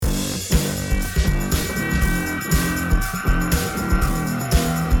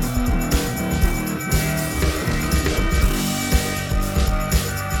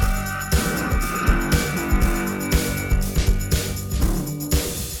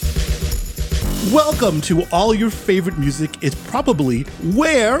Welcome to All Your Favorite Music is Probably,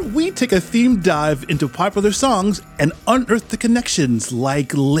 where we take a theme dive into popular songs and unearth the connections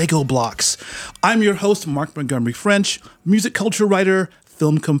like Lego blocks. I'm your host, Mark Montgomery French, music culture writer,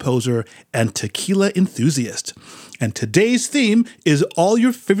 film composer, and tequila enthusiast. And today's theme is All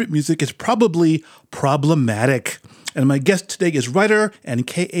Your Favorite Music is Probably Problematic. And my guest today is writer and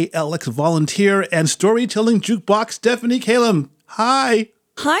KALX volunteer and storytelling jukebox, Stephanie Kalem. Hi.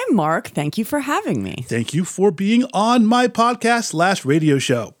 Hi, Mark. Thank you for having me. Thank you for being on my podcast / radio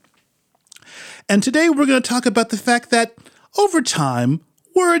show. And today we're going to talk about the fact that over time,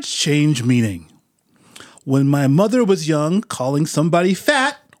 words change meaning. When my mother was young, calling somebody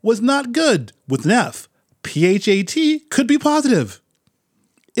fat was not good with an F. P-H-A-T could be positive.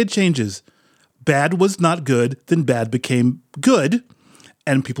 It changes. Bad was not good, then bad became good,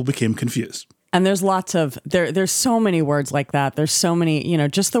 and people became confused. And there's lots of, there's so many words like that. There's so many,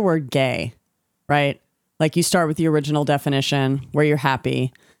 just the word gay, right? Like you start with the original definition where you're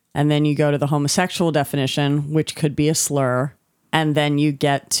happy, and then you go to the homosexual definition, which could be a slur. And then you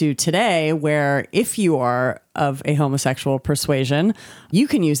get to today where if you are of a homosexual persuasion, you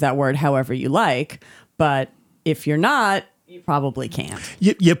can use that word however you like. But if you're not, you probably can't.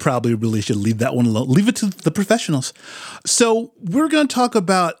 You probably really should leave that one alone. Leave it to the professionals. So we're going to talk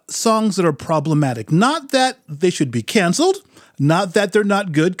about songs that are problematic. Not that they should be canceled, not that they're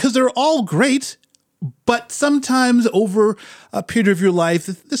not good, because they're all great. But sometimes over a period of your life,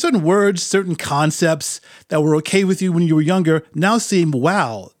 there's certain words, certain concepts that were okay with you when you were younger now seem,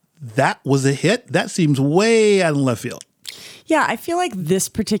 wow, that was a hit. That seems way out of left field. Yeah, I feel like this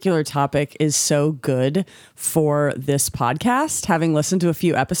particular topic is so good for this podcast, having listened to a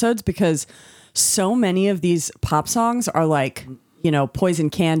few episodes, because so many of these pop songs are like, poison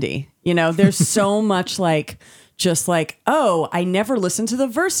candy. There's so much just like, oh, I never listened to the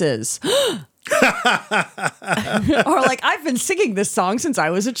verses. Or like, I've been singing this song since I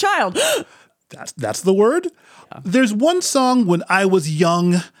was a child. That's the word. There's one song when I was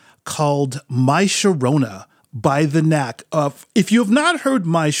young called My Sharona by The Knack. If you have not heard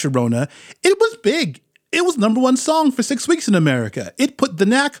My Sharona, it was big. It was #1 song for 6 weeks in America. It put The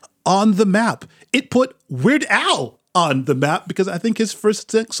Knack on the map. It put Weird Al on the map because I think his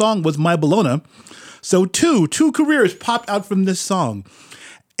first song was My Bologna. So two careers popped out from this song.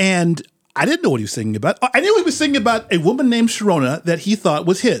 And I didn't know what he was singing about. I knew he was singing about a woman named Sharona that he thought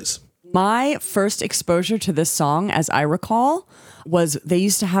was his. My first exposure to this song, as I recall, was they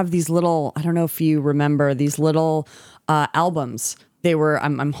used to have these little, I don't know if you remember, these little albums. They were,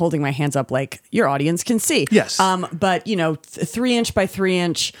 I'm holding my hands up like your audience can see. Yes. But, 3-inch by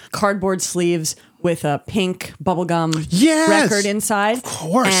 3-inch cardboard sleeves with a pink bubblegum record inside. Of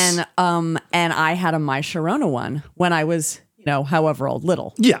course. And I had a My Sharona one when I was, however old,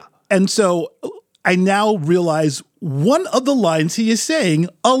 little. Yeah. And so I now realize one of the lines he is saying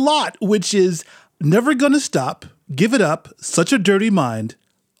a lot, which is never gonna stop, give it up, such a dirty mind,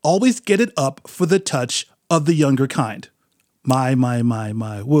 always get it up for the touch of the younger kind. My,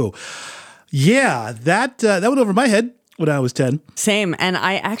 woo. Yeah, that went over my head when I was 10. Same. And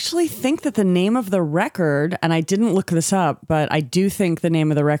I actually think that the name of the record, and I didn't look this up, but I do think the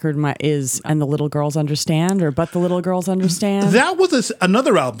name of the record is And the Little Girls Understand, or But the Little Girls Understand. That was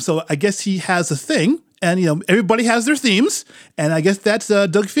another album. So I guess he has a thing. And, everybody has their themes. And I guess that's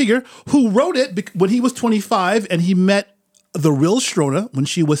Doug Fieger, who wrote it when he was 25 and he met the real Sharona when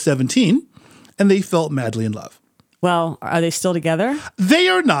she was 17. And they fell madly in love. Well, are they still together? They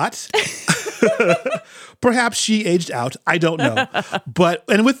are not. Perhaps she aged out. I don't know.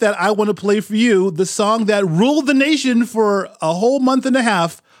 And with that, I want to play for you the song that ruled the nation for a whole month and a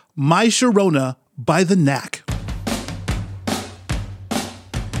half, My Sharona by The Knack.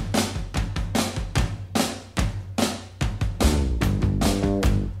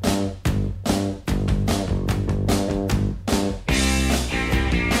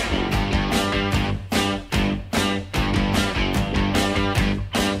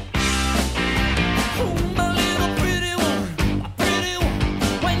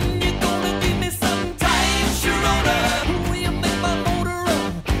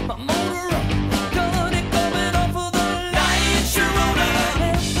 My motor run, gonna come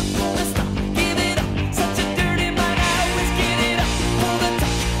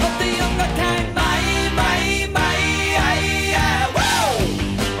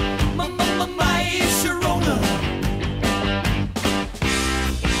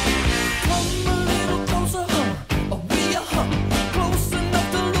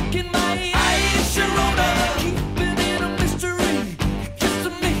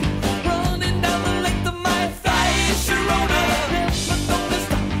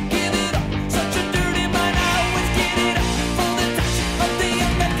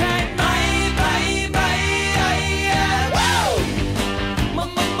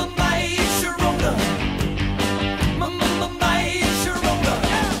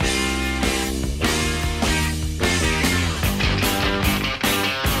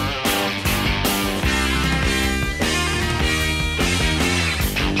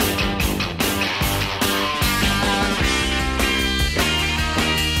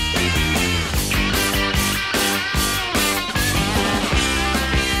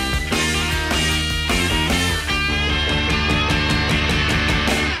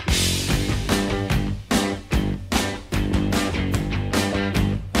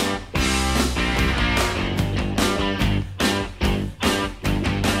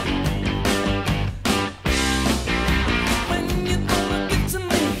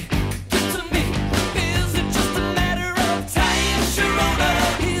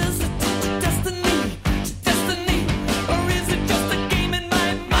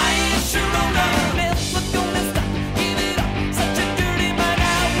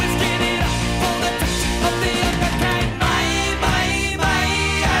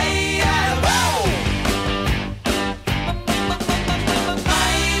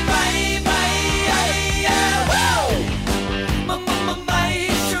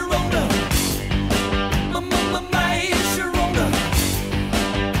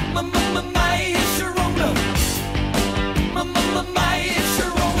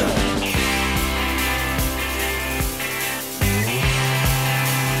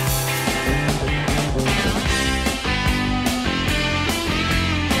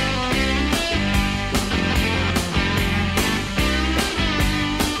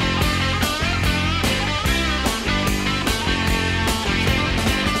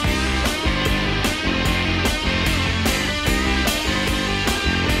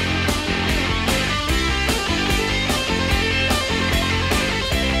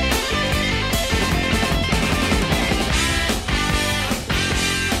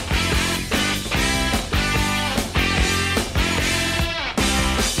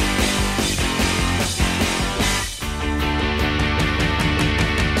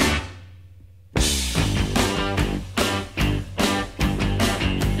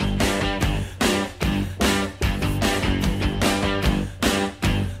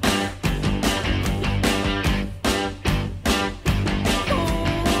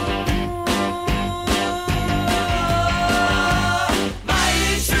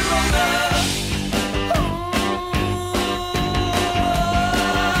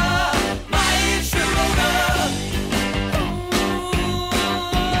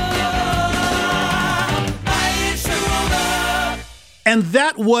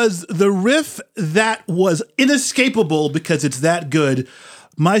that was the riff that was inescapable because it's that good.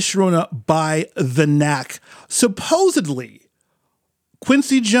 My Sharona by The Knack. Supposedly,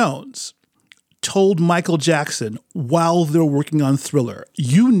 Quincy Jones told Michael Jackson while they're working on Thriller,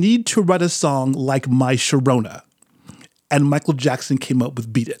 you need to write a song like My Sharona. And Michael Jackson came up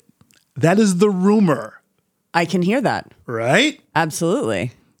with Beat It. That is the rumor. I can hear that. Right?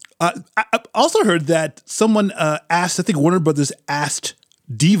 Absolutely. I also heard that someone asked, I think Warner Brothers asked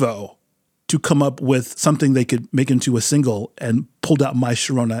Devo to come up with something they could make into a single and pulled out My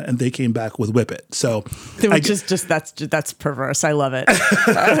Sharona, and they came back with Whip It. So that's perverse. I love it.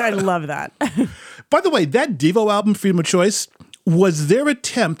 I love that. By the way, that Devo album, Freedom of Choice, was their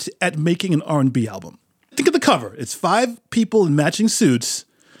attempt at making an R&B album. Think of the cover. It's 5 people in matching suits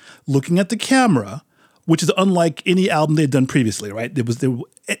looking at the camera, which is unlike any album they'd done previously, right?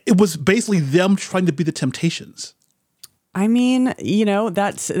 It was basically them trying to be the Temptations. I mean, you know,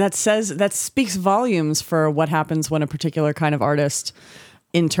 that speaks volumes for what happens when a particular kind of artist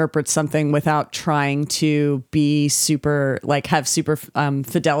interprets something without trying to be super, like, have super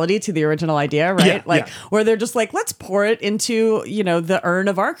fidelity to the original idea, right? Where they're just like, let's pour it into, you know, the urn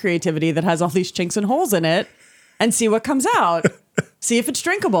of our creativity that has all these chinks and holes in it and see what comes out. See if it's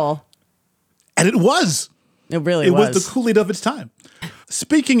drinkable. And it was. It really was. It was the Kool-Aid of its time.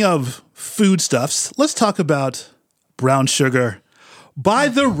 Speaking of foodstuffs, let's talk about Brown Sugar by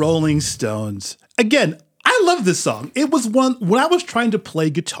the Rolling Stones. Again, I love this song. It was one, when I was trying to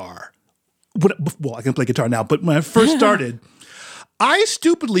play guitar, well, I can play guitar now, but when I first started, I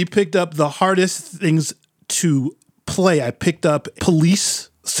stupidly picked up the hardest things to play. I picked up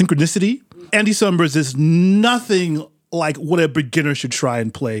Police, Synchronicity. Andy Summers is nothing like what a beginner should try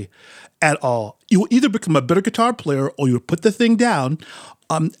and play at all. You will either become a better guitar player or you will put the thing down.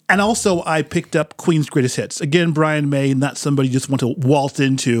 And also, I picked up Queen's Greatest Hits. Again, Brian May, not somebody you just want to waltz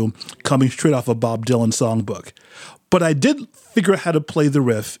into coming straight off a Bob Dylan songbook. But I did figure out how to play the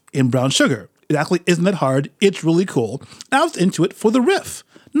riff in Brown Sugar. It actually isn't that hard. It's really cool. I was into it for the riff.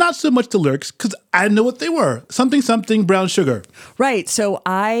 Not so much the lyrics, because I didn't know what they were. Something, something, Brown Sugar. Right. So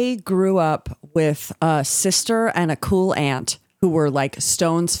I grew up with a sister and a cool aunt who were like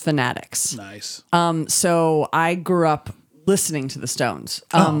Stones fanatics. Nice. So I grew up listening to the Stones.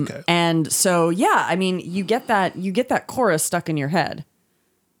 Okay. And so, yeah, I mean, you get that chorus stuck in your head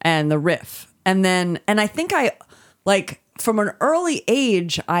and the riff. And I think like from an early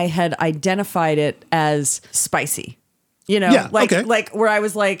age, I had identified it as spicy. You know, yeah, like where I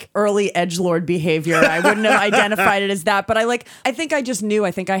was like early edgelord behavior. I wouldn't have identified it as that, but I think I just knew.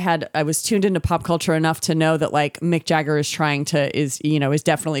 I think I was tuned into pop culture enough to know that like Mick Jagger is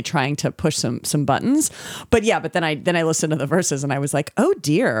definitely trying to push some buttons. But then I listened to the verses and I was like, oh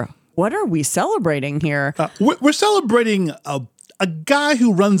dear, what are we celebrating here? We're celebrating a guy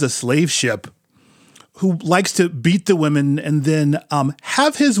who runs a slave ship, who likes to beat the women and then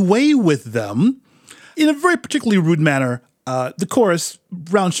have his way with them in a very particularly rude manner. The chorus,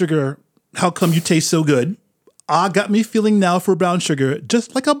 Brown Sugar, how come you taste so good? Got me feeling now for Brown Sugar,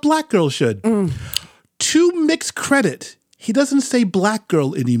 just like a black girl should. To Mick's credit, he doesn't say black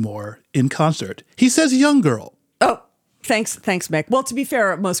girl anymore in concert. He says young girl. Oh, thanks, Mick. Well, to be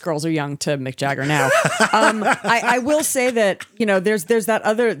fair, most girls are young to Mick Jagger now. I will say that, you know, there's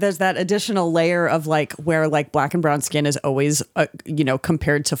that additional layer of like where like black and brown skin is always,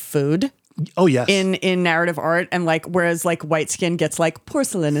 compared to food. Oh, yes. In narrative art, and like whereas like white skin gets like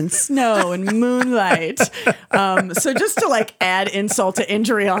porcelain and snow and moonlight. So just to like add insult to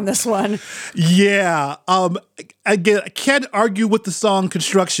injury on this one. Yeah. Again, I can't argue with the song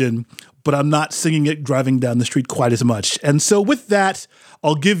construction, but I'm not singing it driving down the street quite as much. And so with that,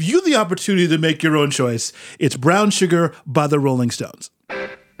 I'll give you the opportunity to make your own choice. It's Brown Sugar by the Rolling Stones.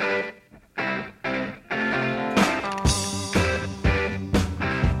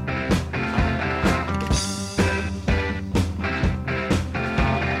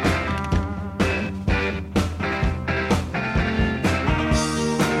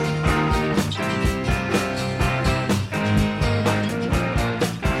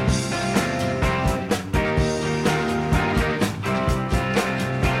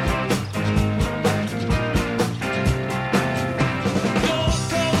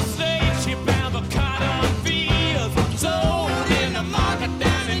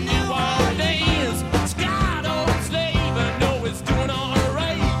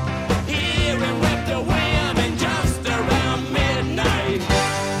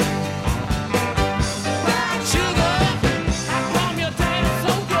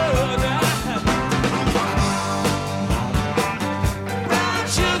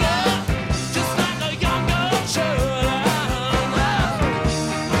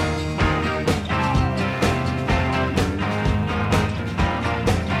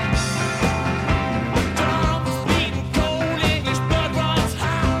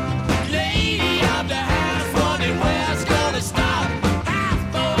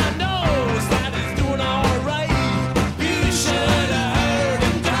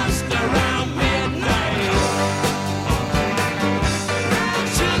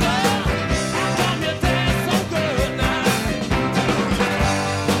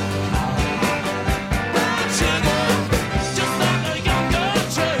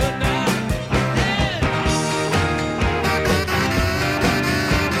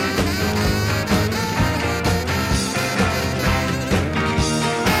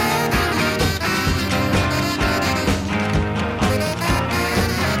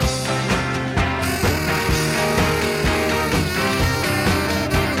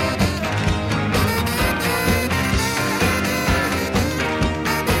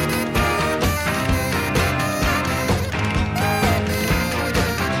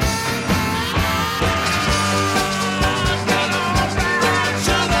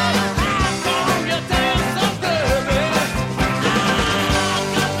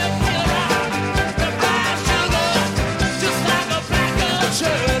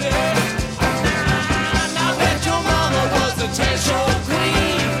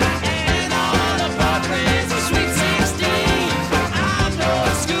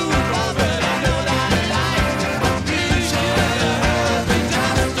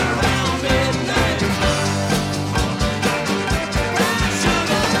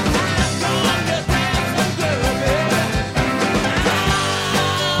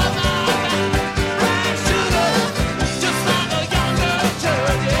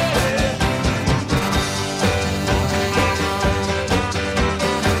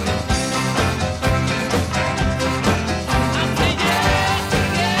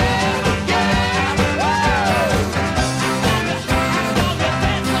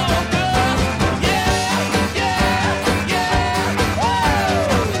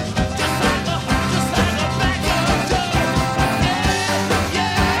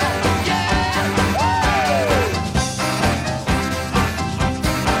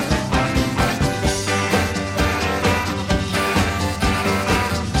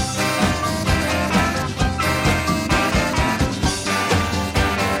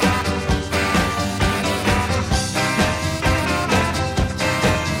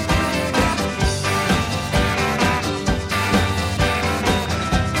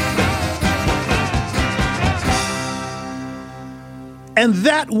 And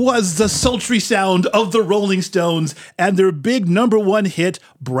that was the sultry sound of the Rolling Stones and their big #1 hit,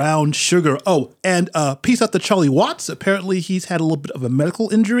 Brown Sugar. Oh, and peace out to Charlie Watts. Apparently he's had a little bit of a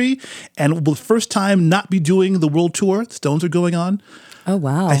medical injury and will the first time not be doing the world tour the Stones are going on. Oh,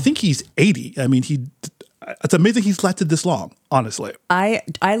 wow. I think he's 80. I mean, it's amazing he's lasted this long, honestly. I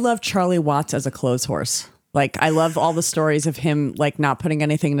love Charlie Watts as a clothes horse. Like, I love all the stories of him, like, not putting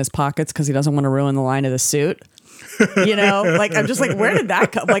anything in his pockets because he doesn't want to ruin the line of the suit. You know, like, I'm just like, where did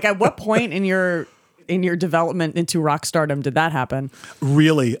that come? Like, at what point in your development into rock stardom did that happen?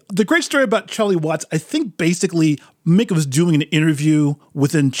 Really? The great story about Charlie Watts, I think basically Mick was doing an interview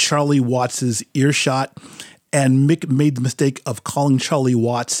within Charlie Watts's earshot, and Mick made the mistake of calling Charlie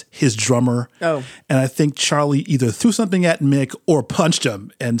Watts his drummer. Oh. And I think Charlie either threw something at Mick or punched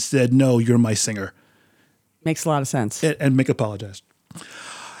him and said, "No, you're my singer." Makes a lot of sense. And Mick apologized.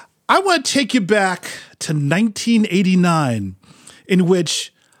 I want to take you back to 1989, in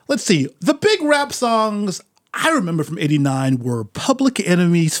which, let's see, the big rap songs I remember from 89 were Public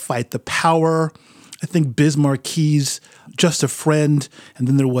Enemy's Fight the Power, I think Biz Marquis' Just a Friend, and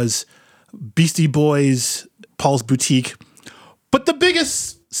then there was Beastie Boys' Paul's Boutique. But the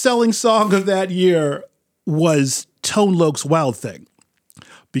biggest selling song of that year was Tone Loc's Wild Thing,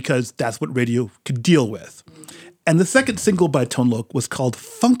 because that's what radio could deal with. And the second single by Tone Loc was called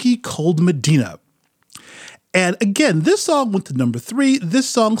Funky Cold Medina. And again, this song went to #3. This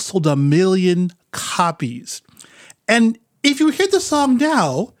song sold 1 million copies. And if you hear the song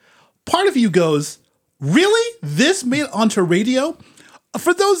now, part of you goes, really? This made it onto radio?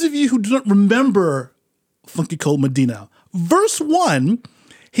 For those of you who do not remember Funky Cold Medina, verse 1,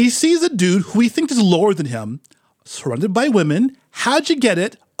 he sees a dude who he thinks is lower than him, surrounded by women. How'd you get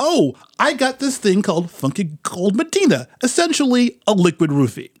it? Oh, I got this thing called Funky Cold Medina, essentially a liquid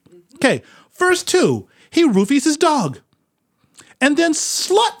roofie. Okay, verse 2, he roofies his dog. And then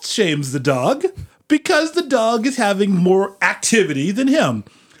slut shames the dog because the dog is having more activity than him.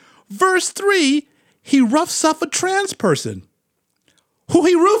 Verse 3, he roughs up a trans person who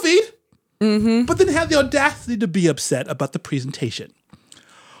he roofied, but then had the audacity to be upset about the presentation.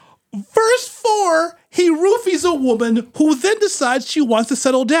 Verse 4, he roofies a woman who then decides she wants to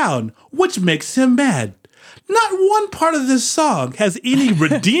settle down, which makes him mad. Not one part of this song has any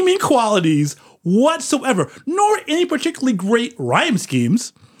redeeming qualities whatsoever, nor any particularly great rhyme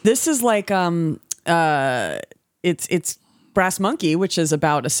schemes. This is like it's Brass Monkey, which is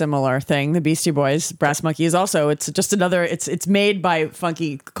about a similar thing. The Beastie Boys, Brass Monkey is also, it's just another, it's made by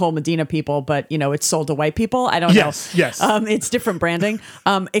Funky Cold Medina people, but you know, it's sold to white people. I don't know. Yes. It's different branding.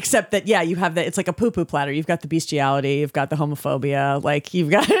 Except that, yeah, you have that, it's like a poo-poo platter. You've got the bestiality, you've got the homophobia, like you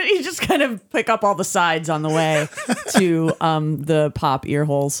just kind of pick up all the sides on the way to the pop ear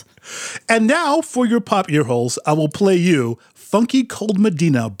holes. And now for your pop ear holes, I will play you Funky Cold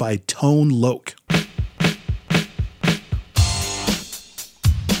Medina by Tone Loc.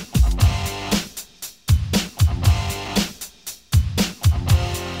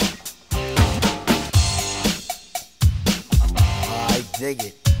 Dig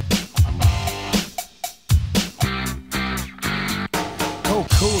it.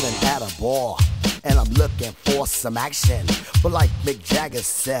 Coolin' at a bar, and I'm looking for some action. But like Mick Jagger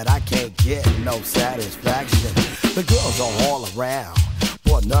said, I can't get no satisfaction. The girls are all around,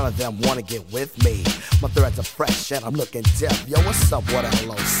 but none of them wanna get with me. My threads are fresh and I'm looking deaf. Yo, what's up, what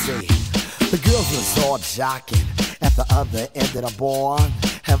LOC? The girls was all jocking at the other end of the bar,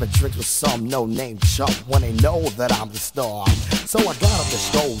 having drinks with some no-name chump when they know that I'm the star. So I got up and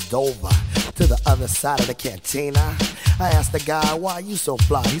strolled over to the other side of the cantina. I asked the guy, why you so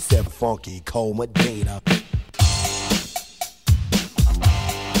fly? He said, Funky Cold Medina.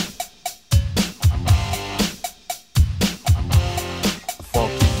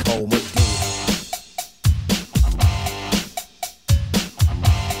 Funky Cold Medina.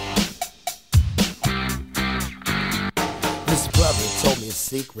 This brother told me a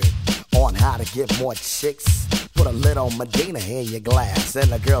secret on how to get more chicks. Put a little Medina in your glass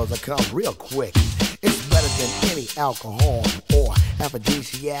and the girls will come real quick. It's better than any alcohol or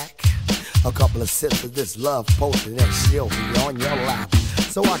aphrodisiac. A couple of sips of this love potion and she'll be on your lap.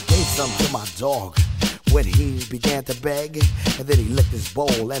 So I gave some to my dog when he began to beg. And then he licked his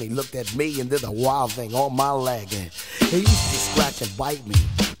bowl and he looked at me and did a wild thing on my leg. He used to scratch and bite me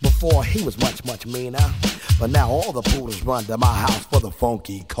before he was much, much meaner. But now all the poodles run to my house for the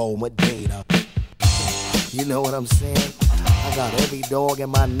Funky Cold Medina. You know what I'm saying? I got every dog in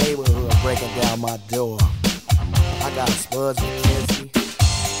my neighborhood breaking down my door. I got Spuds from Kinsey,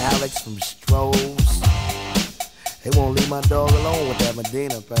 Alex from Strohs. They won't leave my dog alone with that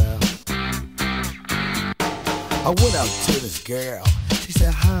Medina, pal. I went up to this girl She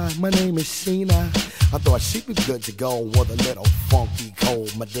said, hi, my name is Sheena. I thought she'd be good to go with a little funky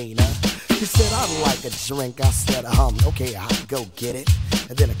cold Medina. She said, I'd like a drink. I said, okay, I'll go get it.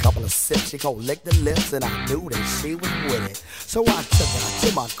 And then a couple of sips, she gon' lick the lips, and I knew that she was with it. So I took her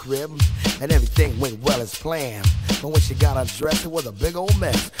to my crib, and everything went well as planned. But when she got undressed, it was a big old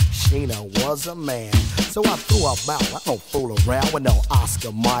mess. Sheena was a man. So I threw her out. I don't fool around with no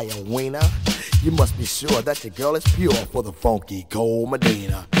Oscar Mayer wiener. You must be sure that your girl is pure for the funky cold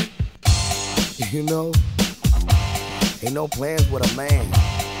Medina. You know, ain't no plans with a man.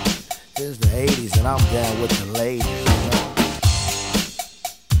 It's the 80s and I'm down with the ladies, you know.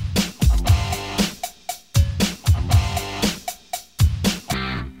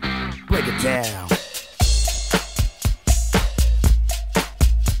 Break it down.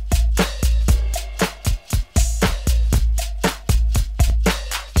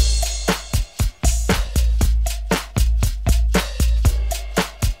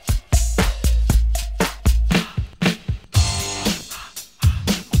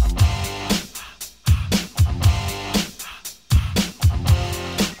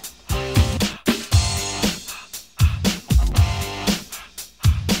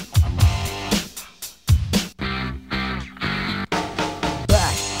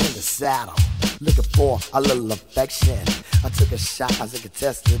 Saddle, looking for a little affection. I took a shot as a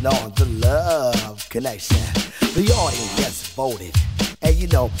contestant on the love connection. The audience voted, and you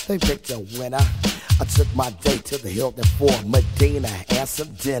know, they picked a winner. I took my date to the Hilton for Medina and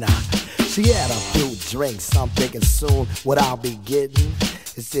some dinner. She had a few drinks, I'm thinking soon what I'll be getting.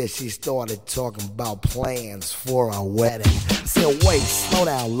 Instead she started talking about plans for a wedding. I said, wait, slow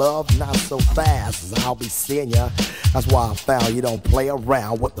down, love, not so fast, I'll be seeing ya. That's why I found you don't play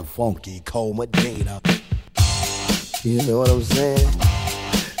around with the funky cold Medina. You know what I'm saying?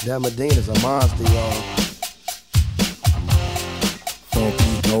 That Medina's a monster, y'all.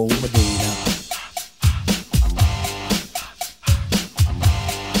 Funky cold Medina.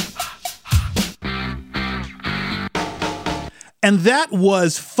 And that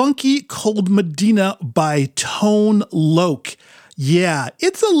was Funky Cold Medina by Tone Loc. Yeah,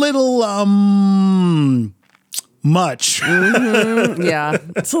 it's a little, much. Mm-hmm. Yeah,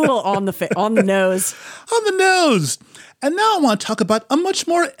 it's a little on the nose. On the nose. And now I want to talk about a much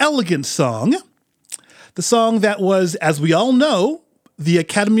more elegant song. The song that was, as we all know, the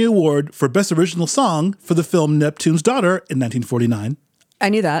Academy Award for Best Original Song for the film Neptune's Daughter in 1949. I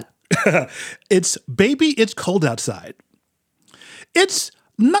knew that. It's Baby, It's Cold Outside. It's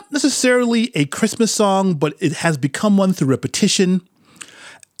not necessarily a Christmas song, but it has become one through repetition.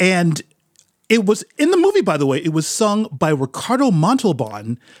 And it was, in the movie, by the way, it was sung by Ricardo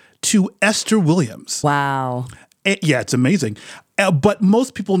Montalban to Esther Williams. Wow. And, yeah, it's amazing. But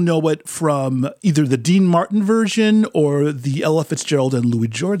most people know it from either the Dean Martin version or the Ella Fitzgerald and Louis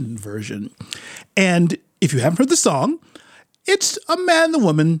Jordan version. And if you haven't heard the song, it's a man and a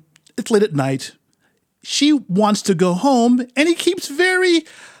woman. It's late at night. She wants to go home, and he keeps very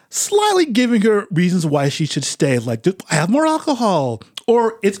slyly giving her reasons why she should stay. Like, I have more alcohol,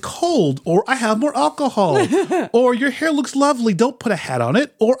 or it's cold, or I have more alcohol, or your hair looks lovely, don't put a hat on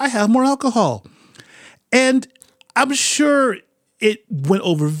it, or I have more alcohol. And I'm sure it went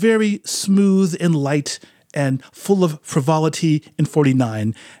over very smooth and light and full of frivolity in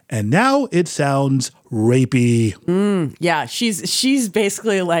 49. And now it sounds rapey. Yeah, she's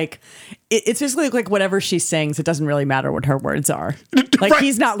basically like, it's basically like whatever she sings, it doesn't really matter what her words are. Like right.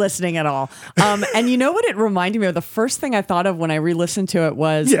 He's not listening at all. And you know what it reminded me of? The first thing I thought of when I re-listened to it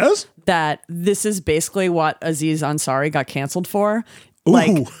was that this is basically what Aziz Ansari got canceled for.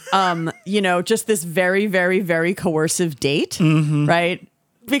 Like, you know, just this very, very, very coercive date, right?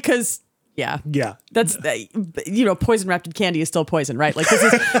 Because yeah, that's you know, poison wrapped in candy is still poison, right? Like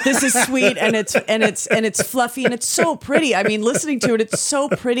this is sweet and it's fluffy and it's so pretty. I mean, listening to it, it's so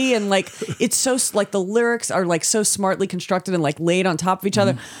pretty and like it's so like the lyrics are like so smartly constructed and like laid on top of each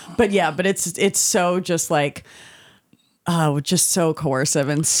other. But it's so just like. Oh, just so coercive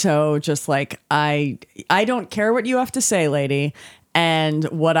and so just like I don't care what you have to say, lady, and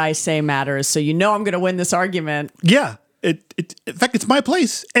what I say matters. So you know I'm going to win this argument. Yeah, in fact, it's my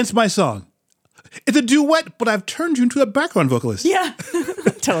place and it's my song. It's a duet, but I've turned you into a background vocalist. Yeah,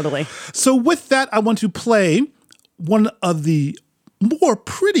 totally. So with that, I want to play one of the more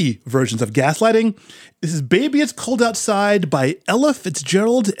pretty versions of Gaslighting. This is Baby It's Cold Outside by Ella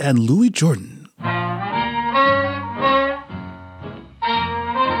Fitzgerald and Louis Jordan.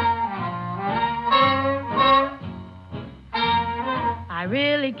 I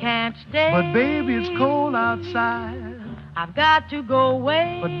really can't stay. But baby, it's cold outside. I've got to go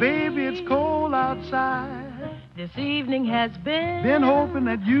away. But baby, it's cold outside. This evening has Been hoping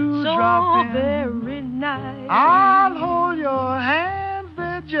that you so drop in. very nice. I'll hold your hands,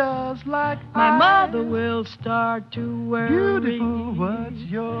 they're just like My ice. mother will start to worry. Beautiful, what's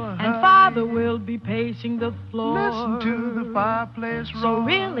your And hurry? father will be pacing the floor. Listen to the fireplace So roar.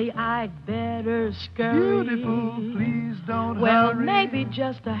 really I'd better scurry. Beautiful, please don't Well, hurry. maybe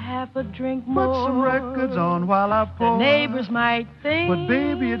just a half a drink Put more. some records on while I The pour. neighbors might think. But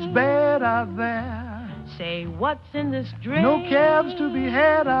baby, it's bad out there. Say, what's in this drink? No cabs to be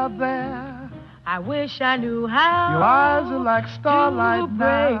had out there. I wish I knew how. Your eyes are like starlight to break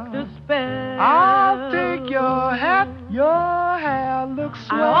now. the spell. I'll take your hat, your hair looks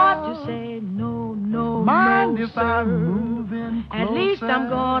swell. I ought to say no, no, Mind no, if sir. I'm moving closer? At least I'm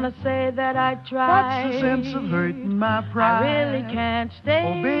gonna say that I tried. What's the sense of hurting my pride? I really can't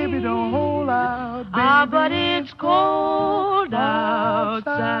stay. Oh, baby, don't hold out. Ah, baby, but it's cold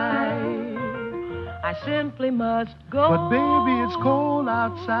outside. I simply must go. But baby, it's cold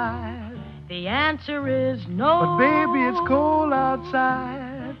outside. The answer is no. But baby, it's cold outside.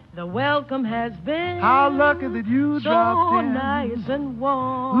 The welcome has been How lucky that you so dropped in. nice and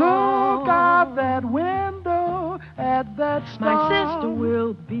warm. Look out that window at that star. My sister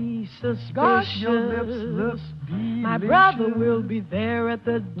will be suspicious. Gosh, your lips look delicious. My brother will be there at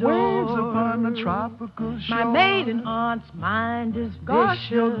the door. Waves upon the tropical shore. My maiden aunt's mind is Gosh,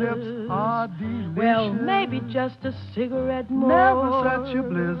 vicious. your lips are delicious. Well, maybe just a cigarette more. Never such a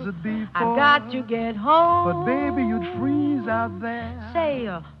blizzard before. I've got to get home. But baby, you'd freeze out there. Say,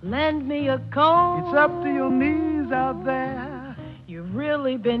 lend me a comb. It's up to your knees out there. You've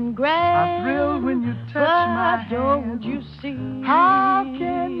really been great. I thrill when you touch but my don't hand. you see? How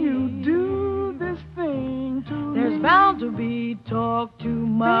can you do this thing to me? There's bound to be talk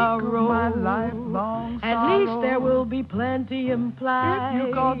tomorrow. Think of my lifelong At sorrow. least there will be plenty implied. If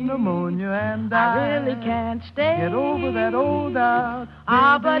you caught pneumonia and I really can't stay. Get over that old doubt.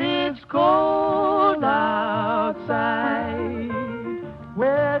 Ah, Baby, but it's cold outside.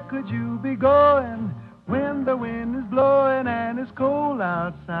 Where could you be going when the wind is blowing and it's cold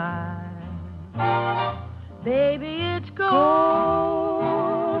outside? Baby, it's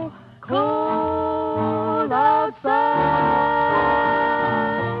cold, cold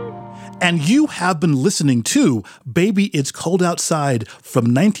outside. And you have been listening to Baby It's Cold Outside from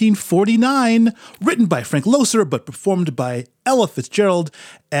 1949, written by Frank Loesser, but performed by Ella Fitzgerald,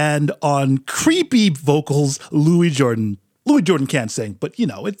 and on creepy vocals, Louis Jordan. Louis Jordan can't sing, but you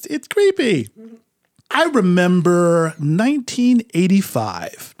know, it's creepy. I remember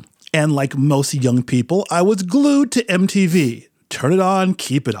 1985, and like most young people, I was glued to MTV. Turn it on,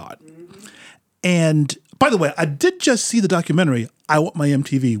 keep it on. And by the way, I did just see the documentary, I Want My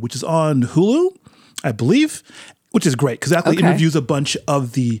MTV, which is on Hulu, I believe, which is great because it actually interviews a bunch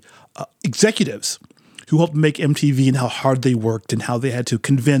of the executives who helped make MTV and how hard they worked and how they had to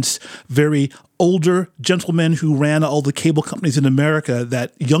convince very older gentlemen who ran all the cable companies in America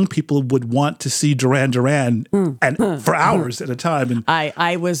that young people would want to see Duran Duran and for hours at a time. And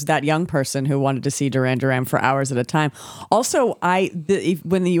I was that young person who wanted to see Duran Duran for hours at a time. Also,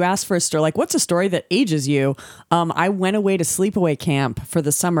 when you asked for a story, like what's a story that ages you? I went away to sleepaway camp for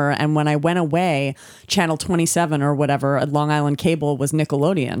the summer, and when I went away, Channel 27 or whatever at Long Island Cable was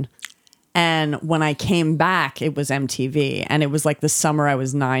Nickelodeon. And when I came back, it was MTV. And it was like the summer I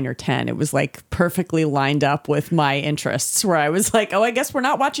was 9 or 10. It was like perfectly lined up with my interests, where I was like, oh, I guess we're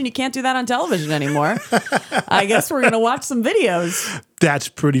not watching You Can't Do That on television anymore. I guess we're going to watch some videos. that's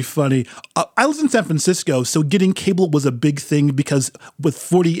pretty funny. I was in San Francisco, so getting cable was a big thing because with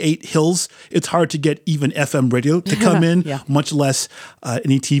 48 Hills, it's hard to get even FM radio to come in, Yeah. much less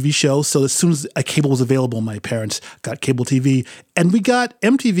any TV show. So as soon as a cable was available, my parents got cable TV. And we got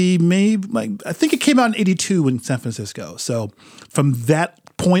MTV, I think it came out in 82 in San Francisco. So from that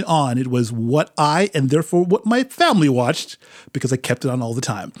point on, it was what I and therefore what my family watched because I kept it on all the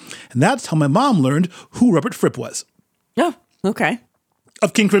time. And that's how my mom learned who Robert Fripp was. Oh, okay.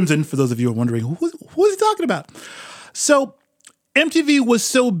 Of King Crimson, for those of you who are wondering, who is he talking about? So MTV was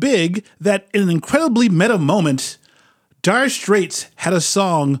so big that in an incredibly meta moment, Dire Straits had a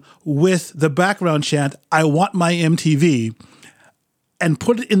song with the background chant, I Want My MTV, and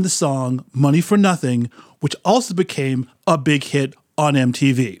put it in the song Money for Nothing, which also became a big hit on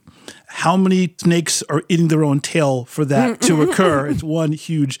MTV. How many snakes are eating their own tail for that to occur? It's one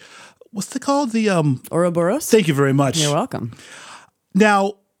huge, what's it called? The Ouroboros? Thank you very much. You're welcome.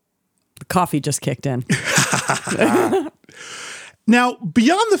 Now, The coffee just kicked in. Now,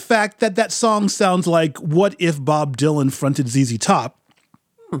 beyond the fact that that song sounds like What If Bob Dylan fronted ZZ Top,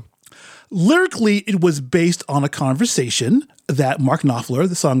 lyrically, it was based on a conversation that Mark Knopfler,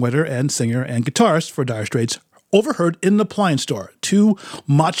 the songwriter and singer and guitarist for Dire Straits, overheard in an appliance store. Two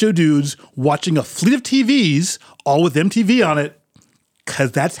macho dudes watching a fleet of TVs, all with MTV on it,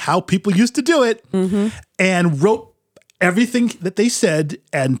 because that's how people used to do it, and wrote everything that they said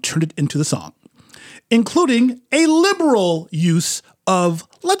and turned it into the song, including a liberal use of,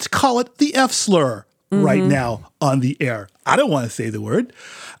 let's call it the F slur right now on the air. I don't want to say the word.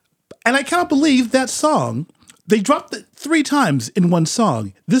 And I cannot believe that song, they dropped it 3 times in one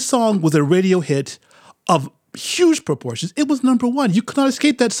song. This song was a radio hit of huge proportions. It was number 1. You could not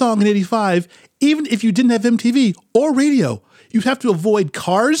escape that song in 85, even if you didn't have MTV or radio. You'd have to avoid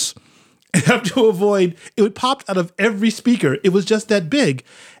cars. You'd have to avoid, it would pop out of every speaker. It was just that big.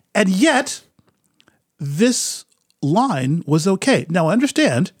 And yet, this line was okay. Now, I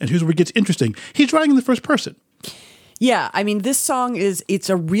understand, and here's where it gets interesting. He's writing in the first person. Yeah, I mean, this song it's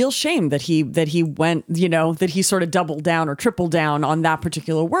a real shame that he went, that he sort of doubled down or tripled down on that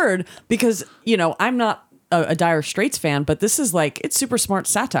particular word, because, I'm not a Dire Straits fan, but this is like, it's super smart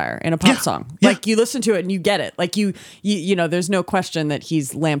satire in a pop song. Yeah. Like, you listen to it and you get it. Like, you there's no question that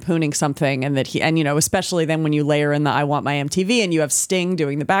he's lampooning something, and that especially then when you layer in the I Want My MTV and you have Sting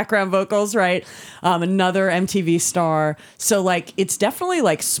doing the background vocals, right? Another MTV star. So like, it's definitely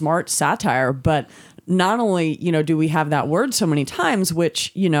like smart satire, but not only, do we have that word so many times,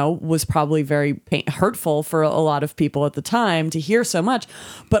 which, was probably very hurtful for a lot of people at the time to hear so much,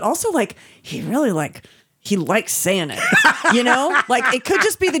 but also like, he really he likes saying it, like it could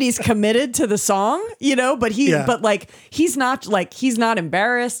just be that he's committed to the song, but he's not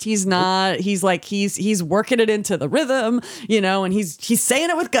embarrassed. He's working it into the rhythm, and he's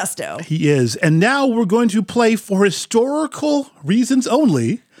saying it with gusto. He is. And now we're going to play, for historical reasons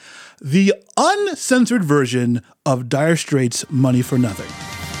only, the uncensored version of Dire Straits' Money for Nothing.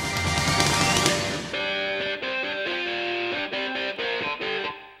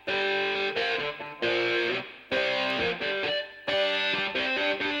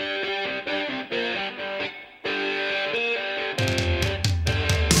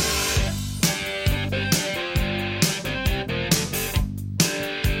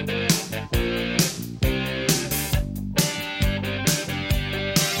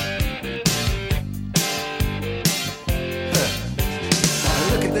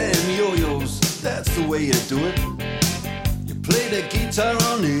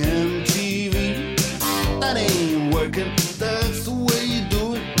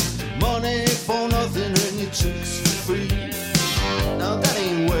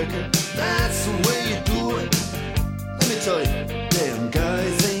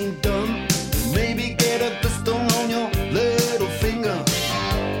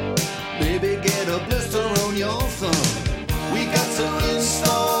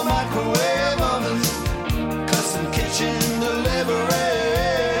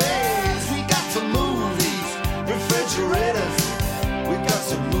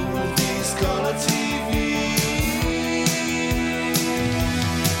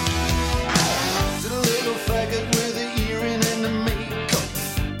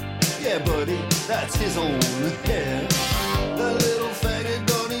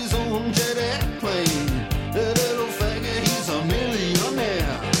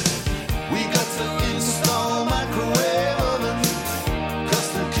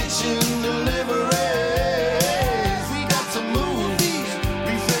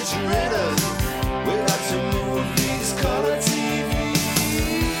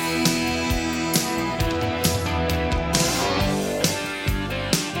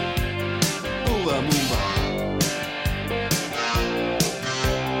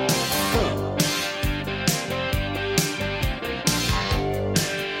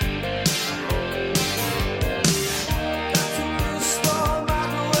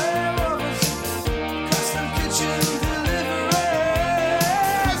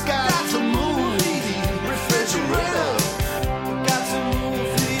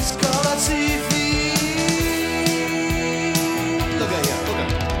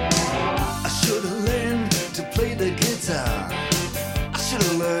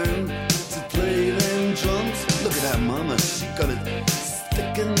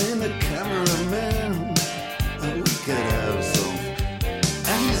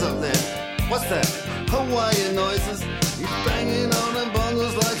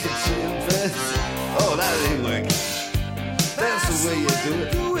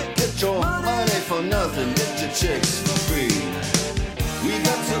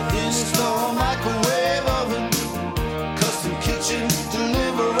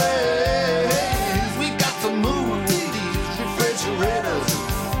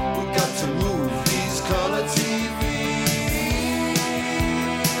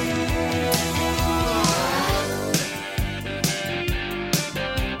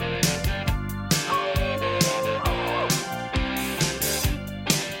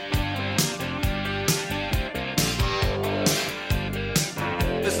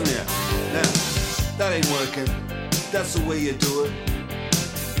 that ain't working. That's the way you do it.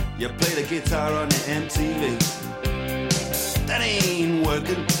 You play the guitar on the MTV. That ain't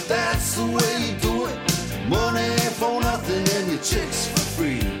working. That's the way you do it. Money for nothing and your chicks for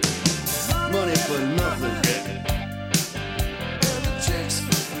free. Money for nothing. And the chicks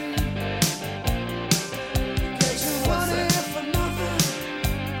for free. What's that? For nothing.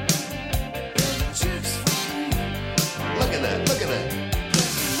 And the chicks for free. Look at that. Look at that.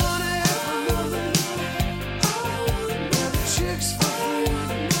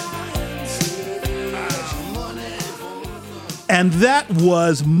 And that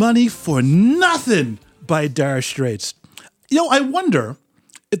was Money for Nothing by Dire Straits. You know, I wonder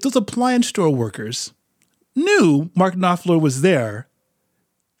if those appliance store workers knew Mark Knopfler was there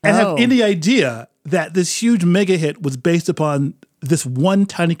and have any idea that this huge mega hit was based upon this one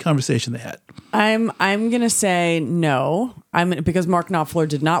tiny conversation they had. I'm gonna say no. Because Mark Knopfler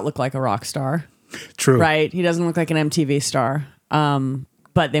did not look like a rock star. True. Right? He doesn't look like an MTV star.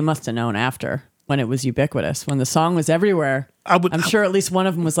 But they must have known after, when it was ubiquitous, when the song was everywhere. I'm sure at least one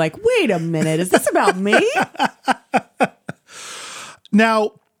of them was like, wait a minute, is this about me?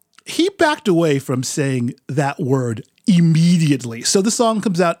 Now, he backed away from saying that word immediately. So the song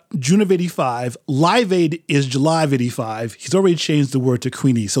comes out June of 85. Live Aid is July of 85. He's already changed the word to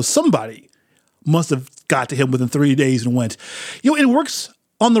Queenie. So somebody must have got to him within 3 days and went, you know, it works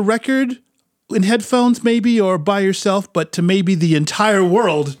on the record in headphones maybe or by yourself, but to maybe the entire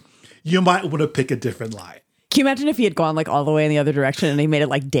world, you might want to pick a different line. Can you imagine if he had gone like all the way in the other direction and he made it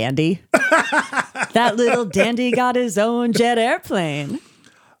like dandy? That little dandy got his own jet airplane.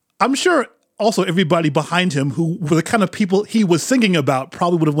 I'm sure also everybody behind him who were the kind of people he was singing about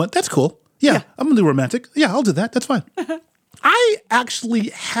probably would have went, that's cool. Yeah. I'm going to do romantic. Yeah, I'll do that. That's fine. I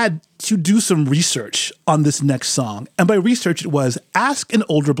actually had to do some research on this next song. And by research, it was ask an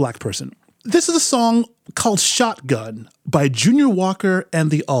older black person. This is a song called Shotgun by Junior Walker and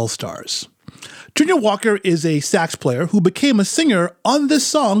the All-Stars. Junior Walker is a sax player who became a singer on this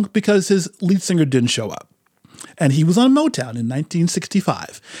song because his lead singer didn't show up. And he was on Motown in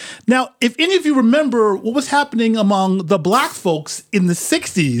 1965. Now, if any of you remember what was happening among the black folks in the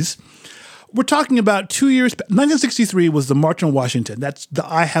 60s, we're talking about 2 years. 1963 was the March on Washington. That's the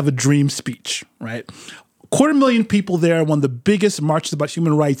I Have a Dream speech, right? 250,000 people there, one of the biggest marches about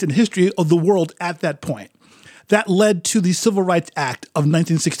human rights in the history of the world at that point. That led to the Civil Rights Act of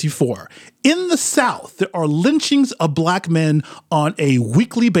 1964. In the South, there are lynchings of black men on a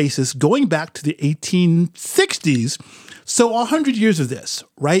weekly basis going back to the 1860s. So 100 years of this,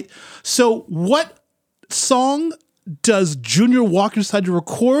 right? So what song does Junior Walker decide to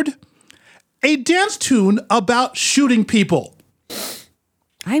record? A dance tune about shooting people.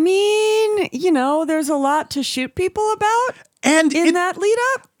 I mean, you know, there's a lot to shoot people about in that lead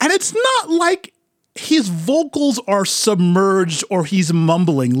up. And it's not like his vocals are submerged or he's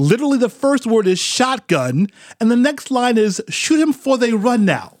mumbling. Literally, the first word is shotgun, and the next line is shoot him for they run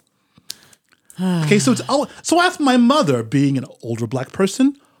now. Okay, so I asked my mother, being an older black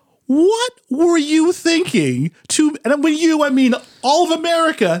person, what were you thinking and when you, I mean all of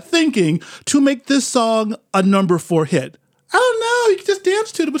America, thinking to make this song a number 4 hit? I don't know. You could just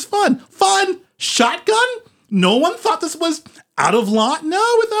dance to it. It was fun. Fun. Shotgun? No one thought this was out of line. No,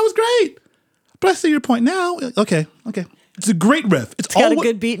 we thought it was great. But I see your point now. Okay. It's a great riff. It's got a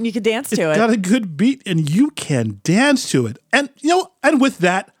good beat and you can dance to it. It's got a good beat and you can dance to it. And, you know, and with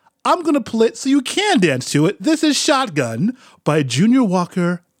that, I'm going to play it so you can dance to it. This is Shotgun by Junior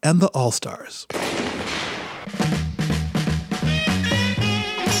Walker and the All-Stars.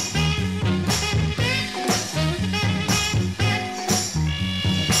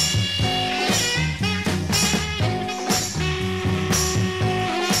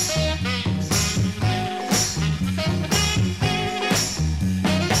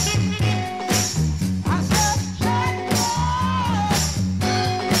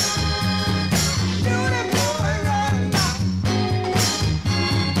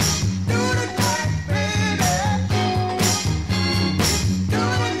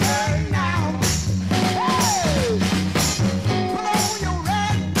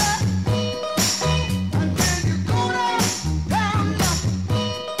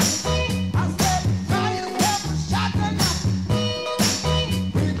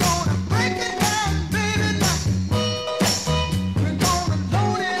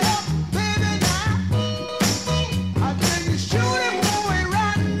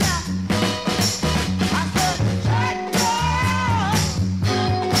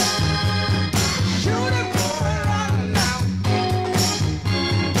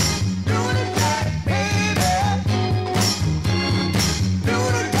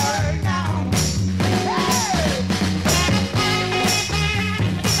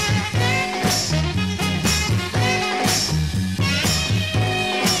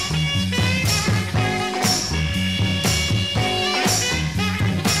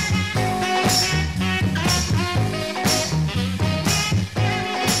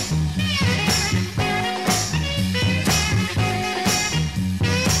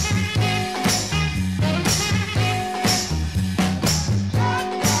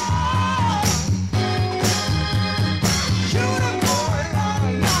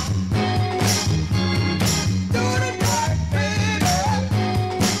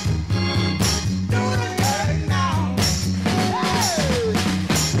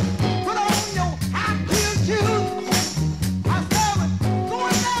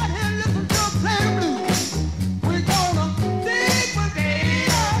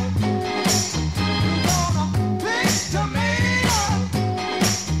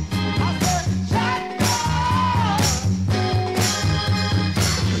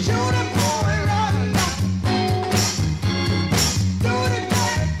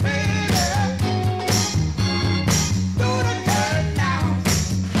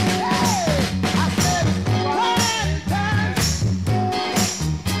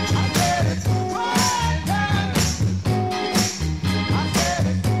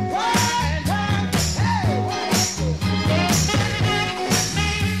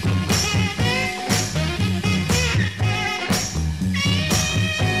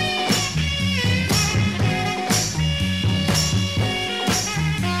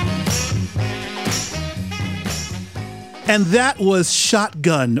 And that was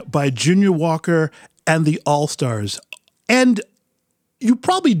Shotgun by Junior Walker and the All-Stars. And you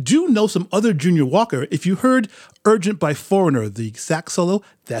probably do know some other Junior Walker. If you heard Urgent by Foreigner, the sax solo,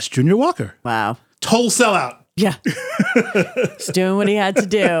 that's Junior Walker. Wow. Total sellout. Yeah. He's doing what he had to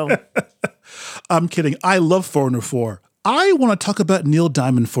do. I'm kidding. I love Foreigner 4. I want to talk about Neil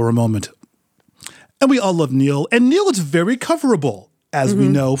Diamond for a moment. And we all love Neil. And Neil is very coverable, as we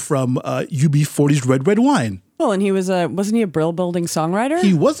know from UB40's Red Red Wine. Well, and he was wasn't he a Brill building songwriter?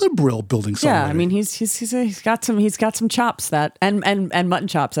 He was a Brill building songwriter. Yeah, I mean he's got some chops that and mutton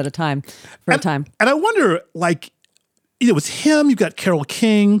chops at a time for a time. And I wonder, like, it was him. You've got Carole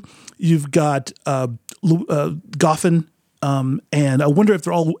King. You've got Goffin. And I wonder if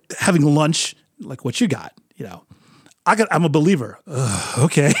they're all having lunch. Like, what you got? You know, I'm a believer. Ugh,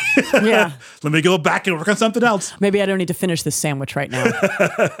 okay. Yeah. Let me go back and work on something else. Maybe I don't need to finish this sandwich right now.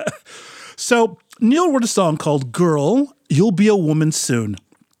 So Neil wrote a song called Girl, You'll Be a Woman Soon.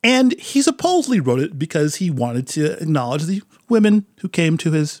 And he supposedly wrote it because he wanted to acknowledge the women who came to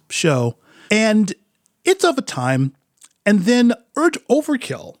his show. And it's of a time. And then Urge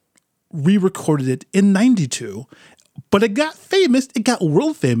Overkill re-recorded it in 92. But it got famous. It got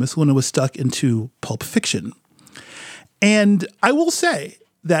world famous when it was stuck into Pulp Fiction. And I will say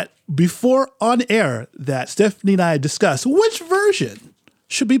that before on air that Stephanie and I discussed which version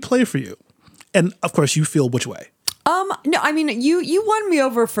should we play for you. And of course you feel which way. No, I mean, you won me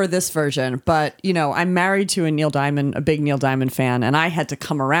over for this version, but you know, I'm married to a big Neil Diamond fan, and I had to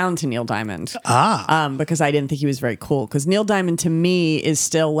come around to Neil Diamond. Because I didn't think he was very cool. Because Neil Diamond to me is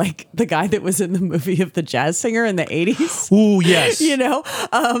still like the guy that was in the movie of The Jazz Singer in the 80s. Ooh, yes. You know?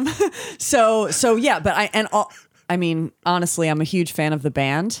 So yeah, but I mean, honestly, I'm a huge fan of the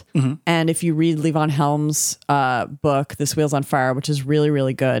band. Mm-hmm. And if you read Levon Helm's book, This Wheel's on Fire, which is really,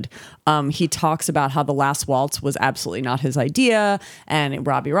 really good, he talks about how The Last Waltz was absolutely not his idea. And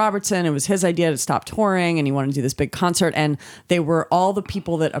Robbie Robertson, it was his idea to stop touring, and he wanted to do this big concert. And they were all the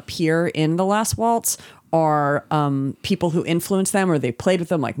people that appear in The Last Waltz are people who influenced them, or they played with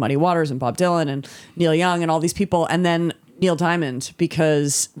them, like Muddy Waters and Bob Dylan and Neil Young and all these people. And then Neil Diamond,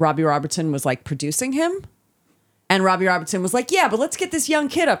 because Robbie Robertson was like producing him. And Robbie Robertson was like, yeah, but let's get this young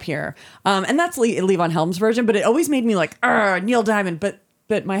kid up here. And that's Levon Helm's version, but it always made me like, Neil Diamond. But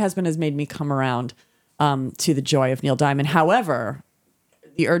my husband has made me come around to the joy of Neil Diamond. However,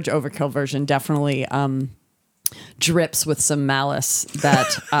 the Urge Overkill version definitely drips with some malice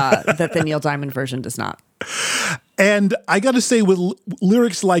that that the Neil Diamond version does not. And I got to say, with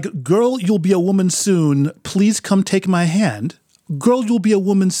lyrics like, girl, you'll be a woman soon, please come take my hand. Girl, you'll be a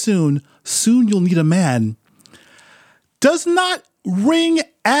woman soon, soon you'll need a man. Does not ring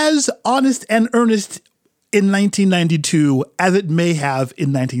as honest and earnest in 1992 as it may have in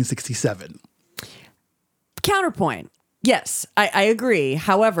 1967. Counterpoint. Yes, I agree.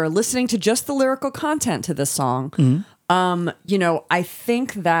 However, listening to just the lyrical content to this song, you know, I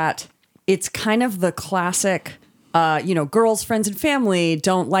think that it's kind of the classic, you know, girls, friends, and family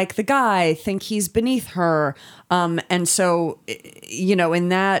don't like the guy, think he's beneath her. And so, you know, in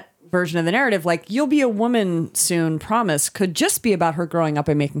that version of the narrative, like, you'll be a woman soon, promise, could just be about her growing up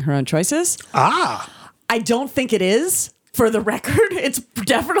and making her own choices. I don't think it is. For the record, it's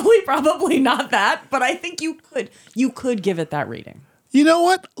definitely probably not that, but I think you could give it that reading. You know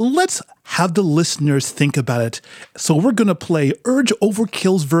what? Let's have the listeners think about it. So we're going to play Urge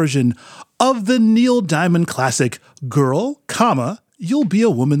Overkill's version of the Neil Diamond classic, Girl, You'll Be a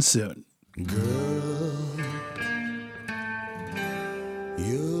Woman Soon. Girl,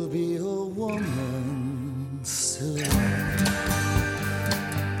 you'll be a woman soon.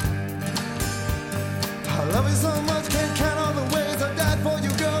 I love you so much, can't count all the ways I died for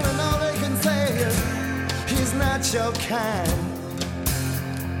you, girl, and all they can say is he's not your kind.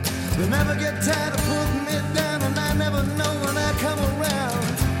 They never get tired of putting me down, and I never know when I come around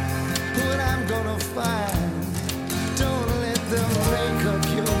what I'm gonna find. Don't let them make up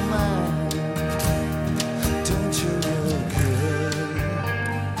your mind. Don't you know, girl,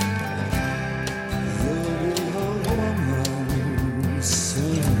 you'll be a woman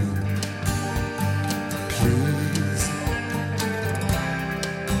soon. Please,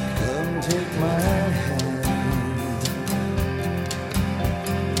 come take my hand.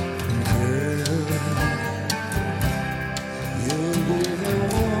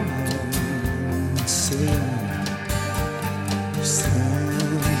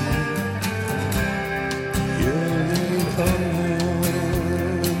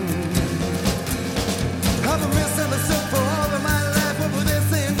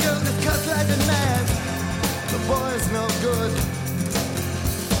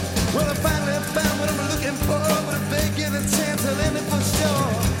 Well, I finally found what I'm looking for, but a big get a chance to end it for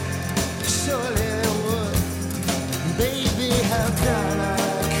sure. Surely it would. Baby, how can I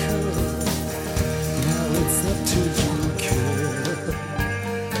could? Now it's up to you, kid.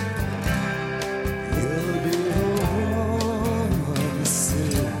 You'll be the woman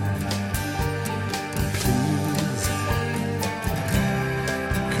soon. Please,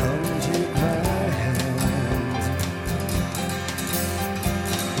 come take my hand.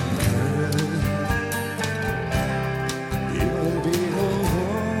 You'll be the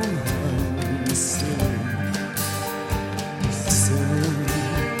woman soon. Soon.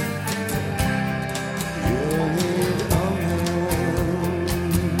 You'll need a man.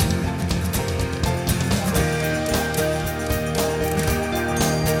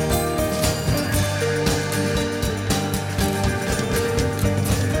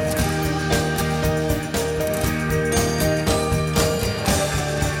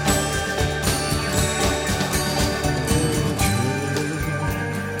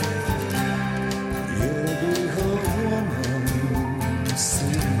 You'll be a woman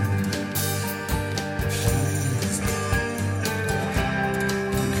soon. Please,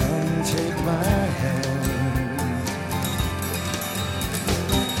 come take my hand.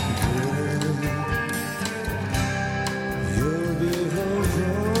 Girl, you'll be a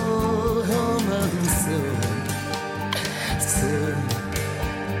woman soon. Soon,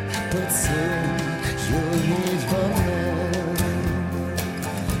 but soon you'll need a man.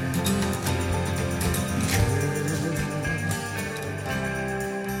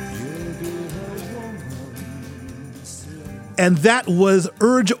 And that was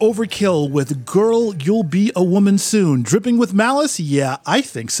Urge Overkill with Girl, You'll Be a Woman Soon. Dripping with Malice? Yeah, I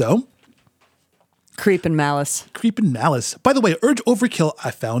think so. Creepin' Malice. Creepin' Malice. By the way, Urge Overkill,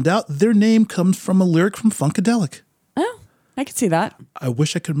 I found out their name comes from a lyric from Funkadelic. Oh, I could see that. I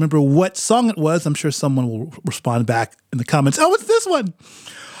wish I could remember what song it was. I'm sure someone will respond back in the comments. Oh, it's this one.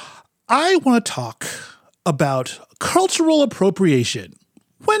 I want to talk about cultural appropriation.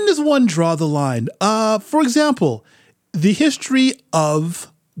 When does one draw the line? For example, the history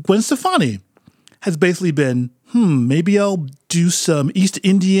of Gwen Stefani has basically been, maybe I'll do some East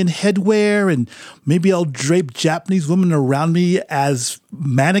Indian headwear and maybe I'll drape Japanese women around me as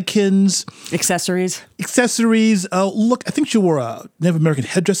mannequins. Accessories. Look, I think she wore a Native American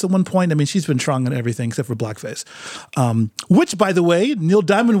headdress at one point. I mean, she's been trying on everything except for blackface. Which, by the way, Neil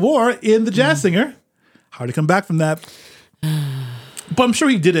Diamond wore in The Jazz Singer. Hard to come back from that. But I'm sure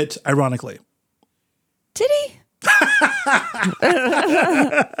he did it ironically. Did he?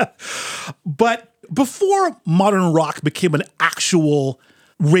 But before modern rock became an actual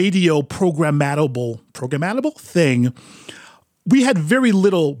radio programmable thing, we had very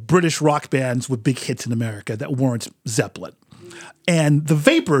little British rock bands with big hits in America that weren't Zeppelin. And the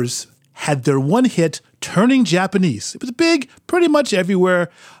Vapors had their one hit, Turning Japanese. It was big pretty much everywhere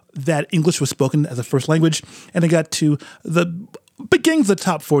that English was spoken as a first language. And it got to the beginnings of the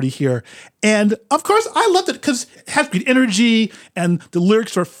top 40 here. And of course, I loved it because it has good energy and the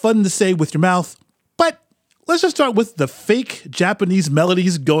lyrics are fun to say with your mouth. But let's just start with the fake Japanese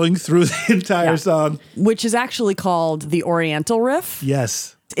melodies going through the entire song. Which is actually called the Oriental Riff.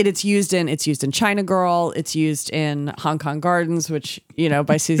 Yes. It's used in China Girl. It's used in Hong Kong Gardens, which,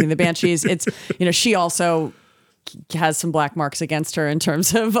 by Susie and the Banshees. It's, she also has some black marks against her in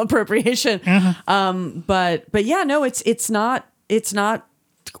terms of appropriation. Mm-hmm. But yeah, no, it's not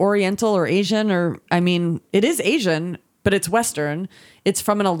Oriental or Asian it is Asian, but it's Western. It's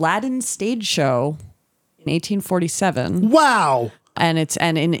from an Aladdin stage show in 1847. Wow. And it's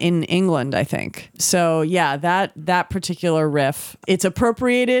in England, I think. So yeah, that particular riff, it's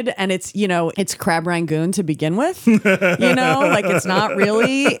appropriated and it's Crab Rangoon to begin with. Like it's not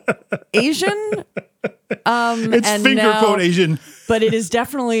really Asian. It's finger quote Asian. But it is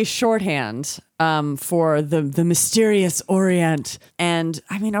definitely shorthand for the mysterious Orient. And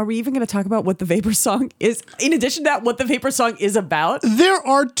are we even going to talk about what the Vapor song is? In addition to that, what the Vapor song is about? There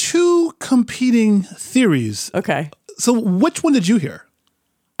are two competing theories. Okay. So which one did you hear?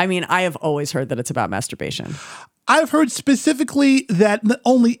 I have always heard that it's about masturbation. I've heard specifically that not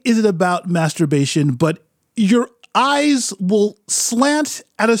only is it about masturbation, but your eyes will slant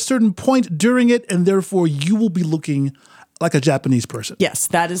at a certain point during it, and therefore you will be looking like a Japanese person. Yes,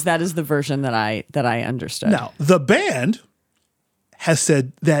 that is the version that I understood. Now, the band has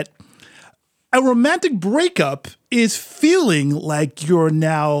said that A romantic breakup is feeling like you're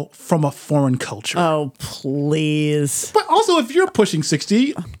now from a foreign culture. Oh, please. But also, if you're pushing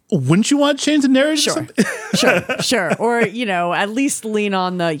 60, wouldn't you want to change the narrative? Sure. Or, at least lean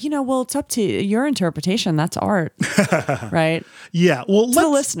on the, well, it's up to your interpretation. That's art. Right? Yeah. Well, To the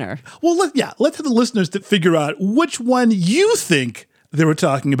listener. Well, let's have the listeners to figure out which one you think they were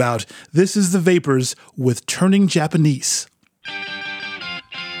talking about. This is the Vapors with Turning Japanese.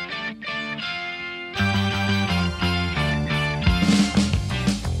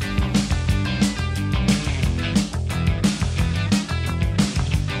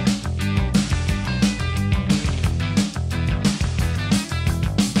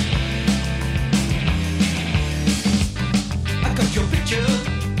 I got your picture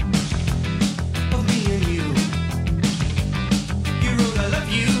of me and you. You wrote I love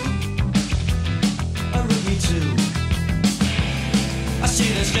you. I wrote me too. I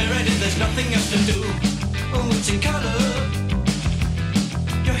see the stare at it, there's nothing else to do. Oh, it's in color.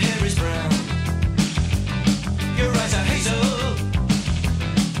 Your hair is brown. Your eyes are hazel.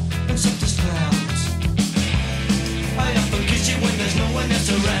 And soft as clouds. I often kiss you when there's no one else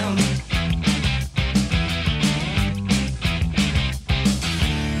around.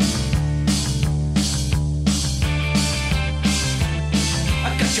 I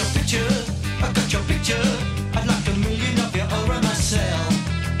got your picture. I'd like a million of you all around myself.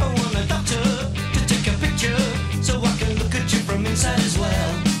 I want a doctor to take a picture so I can look at you from inside as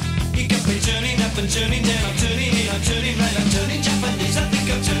well. You got me turning up and turning down. I'm turning in, I'm turning right, I'm turning Japanese. I think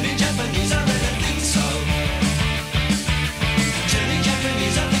I'm turning Japanese. I really think so. Turning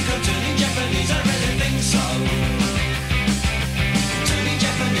Japanese. I think I'm turning Japanese. I really think so. Turning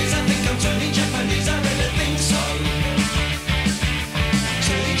Japanese. I think I'm turning Japanese. I really think so.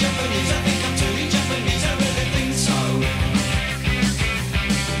 Turning Japanese, I think I'm turning Japanese, I really think so.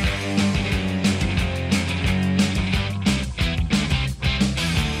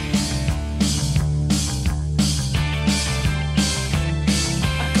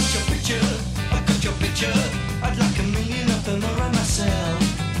 I got your picture, I'd like a million of them around myself.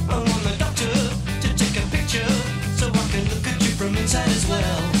 I want the doctor to take a picture so I can look at you from inside as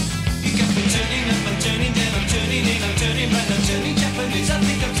well. You got me turning up, I'm turning down, I'm turning in, I'm turning right, I'm turning Japanese. I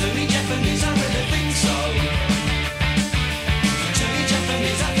think I'm turning Japanese, I really think so. Turning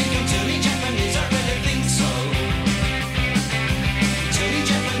Japanese, I think I'm turning Japanese, I really think so. Turning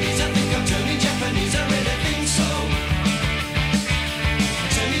Japanese, I think I'm turning Japanese, I really think so.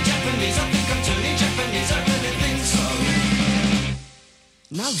 Turning Japanese, I think I'm turning Japanese, I really think so.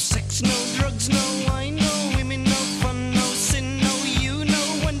 No sex, no drugs, no wine, no women, no fun, no sin, no you,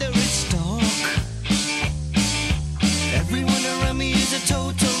 no wonder it's dark. Everyone around me is a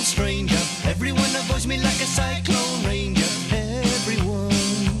total stranger. Everyone avoids me like a cyclone ranger. Everyone.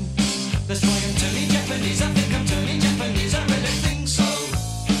 That's why I'm turning Japanese. I think I'm turning Japanese. I really think so.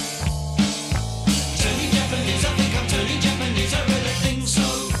 Turning Japanese. I think I'm turning Japanese. I really think so.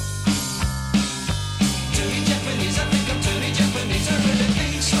 Turning Japanese. I think I'm turning Japanese. I really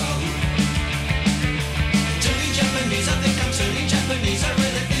think so. Turning Japanese. I think I'm turning Japanese. I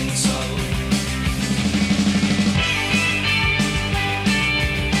really think so.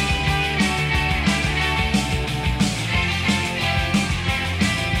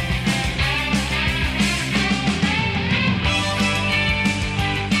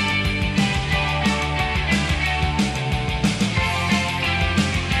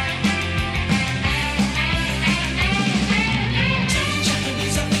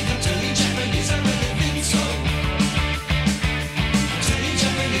 Turning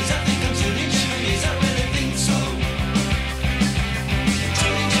Japanese, I think I'm turning Japanese, I really think so. Turning Japanese, I think I'm turning Japanese, I really think so.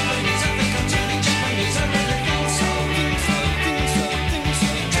 Turning Japanese, I think I'm turning Japanese, I really think so.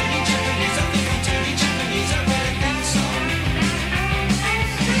 Turning Japanese, I think I'm turning Japanese, I really think so.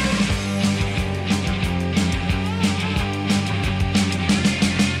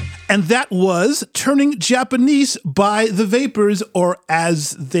 And that was Turning Japanese by the Vapors, or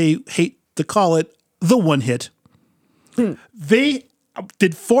as they hate to call it, the one hit. They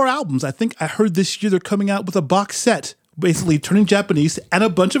did 4 albums. I think I heard this year they're coming out with a box set, basically Turning Japanese and a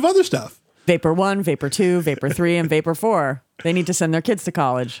bunch of other stuff. Vapor 1, Vapor 2, Vapor 3, and Vapor 4. They need to send their kids to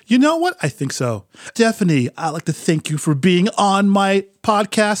college. You know what? I think so. Stephanie, I'd like to thank you for being on my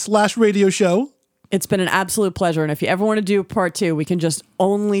podcast/radio show. It's been an absolute pleasure. And if you ever want to do part 2, we can just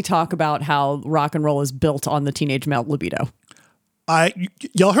only talk about how rock and roll is built on the teenage male libido.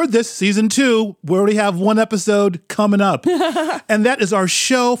 Y'all heard this, season 2. We already have one episode coming up. And that is our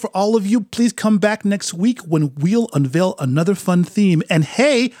show for all of you. Please come back next week when we'll unveil another fun theme. And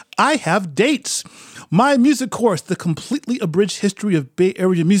hey, I have dates. My music course, The Completely Abridged History of Bay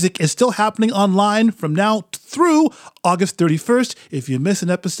Area Music, is still happening online from now through August 31st. If you miss an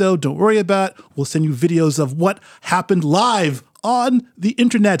episode, don't worry about it. We'll send you videos of what happened live on the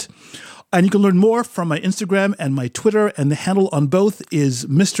internet. And you can learn more from my Instagram and my Twitter, and the handle on both is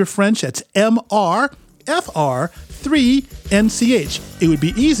Mr. French. That's MRFR3NCH. It would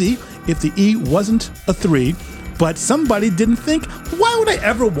be easy if the E wasn't a 3. But somebody didn't think, why would I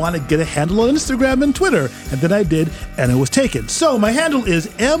ever want to get a handle on Instagram and Twitter? And then I did, and it was taken. So my handle is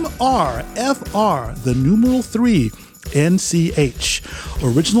MRFR, the numeral 3, NCH.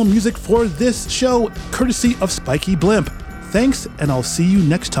 Original music for this show, courtesy of Spiky Blimp. Thanks, and I'll see you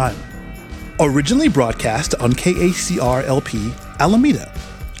next time. Originally broadcast on KACR-LP, Alameda.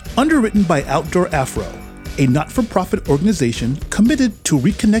 Underwritten by Outdoor Afro, a not-for-profit organization committed to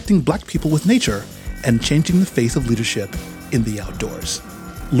reconnecting Black people with nature and changing the face of leadership in the outdoors.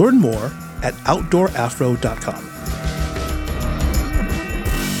 Learn more at outdoorafro.com.